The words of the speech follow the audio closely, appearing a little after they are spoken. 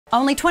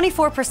Only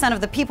 24%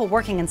 of the people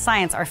working in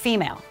science are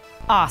female.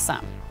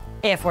 Awesome.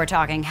 If we're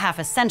talking half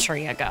a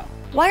century ago.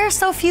 Why are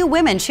so few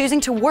women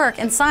choosing to work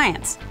in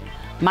science?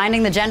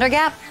 Minding the gender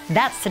gap?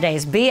 That's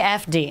today's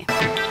BFD.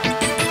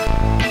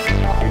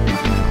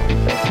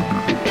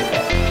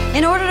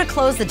 In order to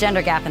close the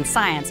gender gap in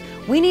science,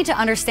 we need to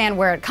understand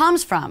where it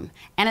comes from,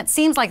 and it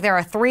seems like there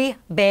are 3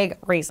 big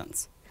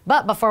reasons.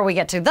 But before we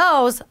get to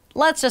those,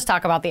 let's just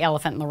talk about the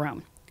elephant in the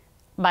room: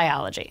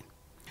 biology.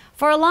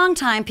 For a long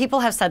time,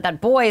 people have said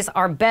that boys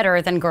are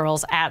better than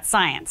girls at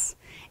science,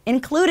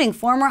 including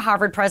former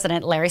Harvard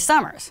president Larry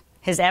Summers.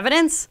 His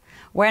evidence?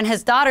 When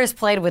his daughters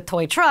played with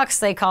toy trucks,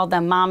 they called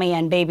them mommy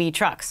and baby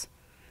trucks.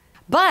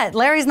 But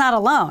Larry's not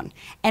alone,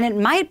 and it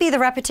might be the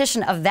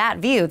repetition of that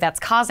view that's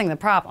causing the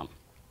problem.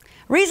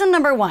 Reason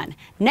number 1,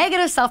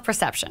 negative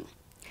self-perception.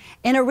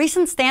 In a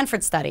recent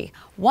Stanford study,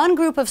 one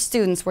group of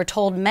students were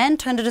told men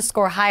tended to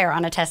score higher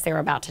on a test they were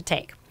about to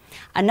take.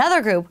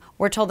 Another group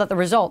were told that the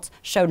results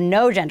showed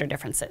no gender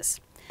differences.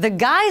 The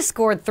guys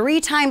scored 3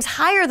 times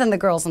higher than the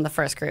girls in the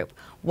first group,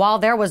 while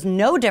there was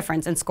no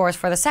difference in scores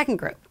for the second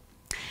group.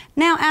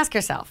 Now ask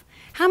yourself,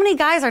 how many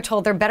guys are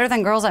told they're better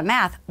than girls at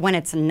math when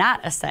it's not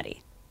a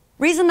study?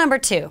 Reason number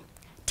 2,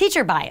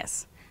 teacher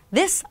bias.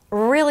 This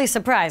really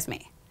surprised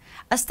me.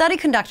 A study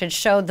conducted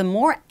showed the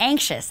more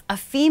anxious a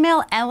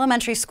female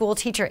elementary school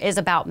teacher is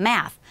about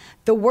math,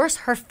 the worse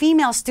her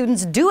female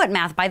students do at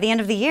math by the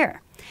end of the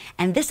year.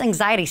 And this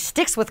anxiety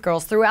sticks with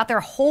girls throughout their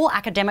whole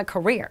academic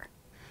career.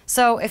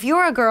 So if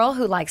you're a girl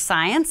who likes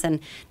science and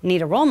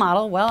need a role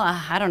model, well,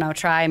 I don't know,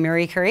 try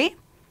Marie Curie.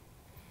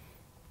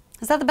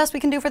 Is that the best we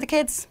can do for the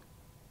kids?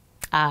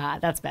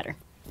 That's better.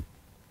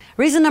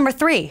 Reason number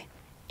 3,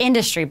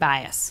 industry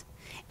bias.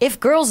 If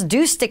girls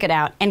do stick it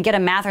out and get a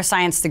math or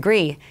science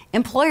degree,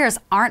 employers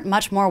aren't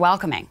much more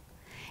welcoming.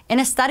 In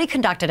a study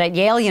conducted at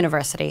Yale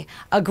University,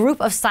 a group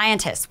of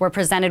scientists were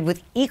presented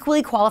with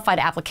equally qualified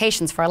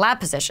applications for a lab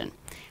position.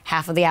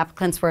 Half of the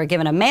applicants were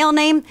given a male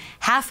name,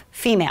 half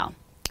female.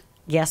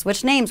 Guess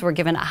which names were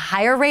given a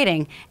higher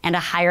rating and a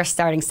higher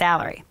starting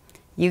salary?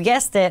 You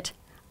guessed it,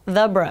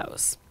 the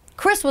bros.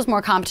 Chris was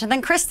more competent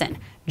than Kristen.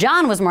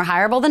 John was more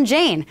hireable than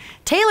Jane.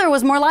 Taylor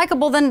was more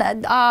likable than,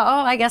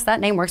 I guess that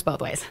name works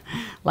both ways.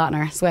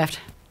 Lautner, Swift.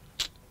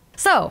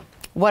 So,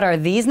 what are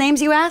these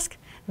names, you ask?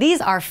 These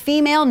are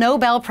female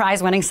Nobel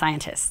Prize-winning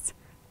scientists.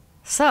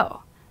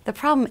 So, the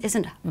problem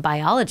isn't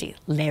biology,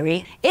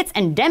 Larry. It's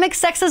endemic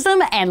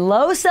sexism and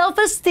low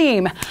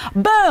self-esteem.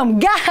 Boom!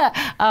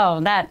 Gah! Oh,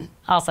 that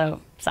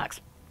also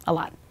sucks a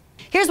lot.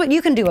 Here's what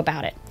you can do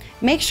about it.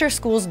 Make sure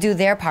schools do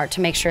their part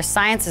to make sure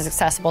science is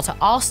accessible to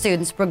all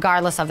students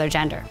regardless of their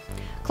gender.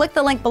 Click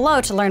the link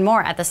below to learn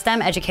more at the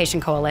STEM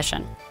Education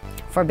Coalition.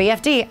 For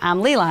BFD,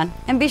 I'm Lilan,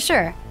 and be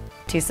sure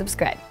to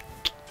subscribe.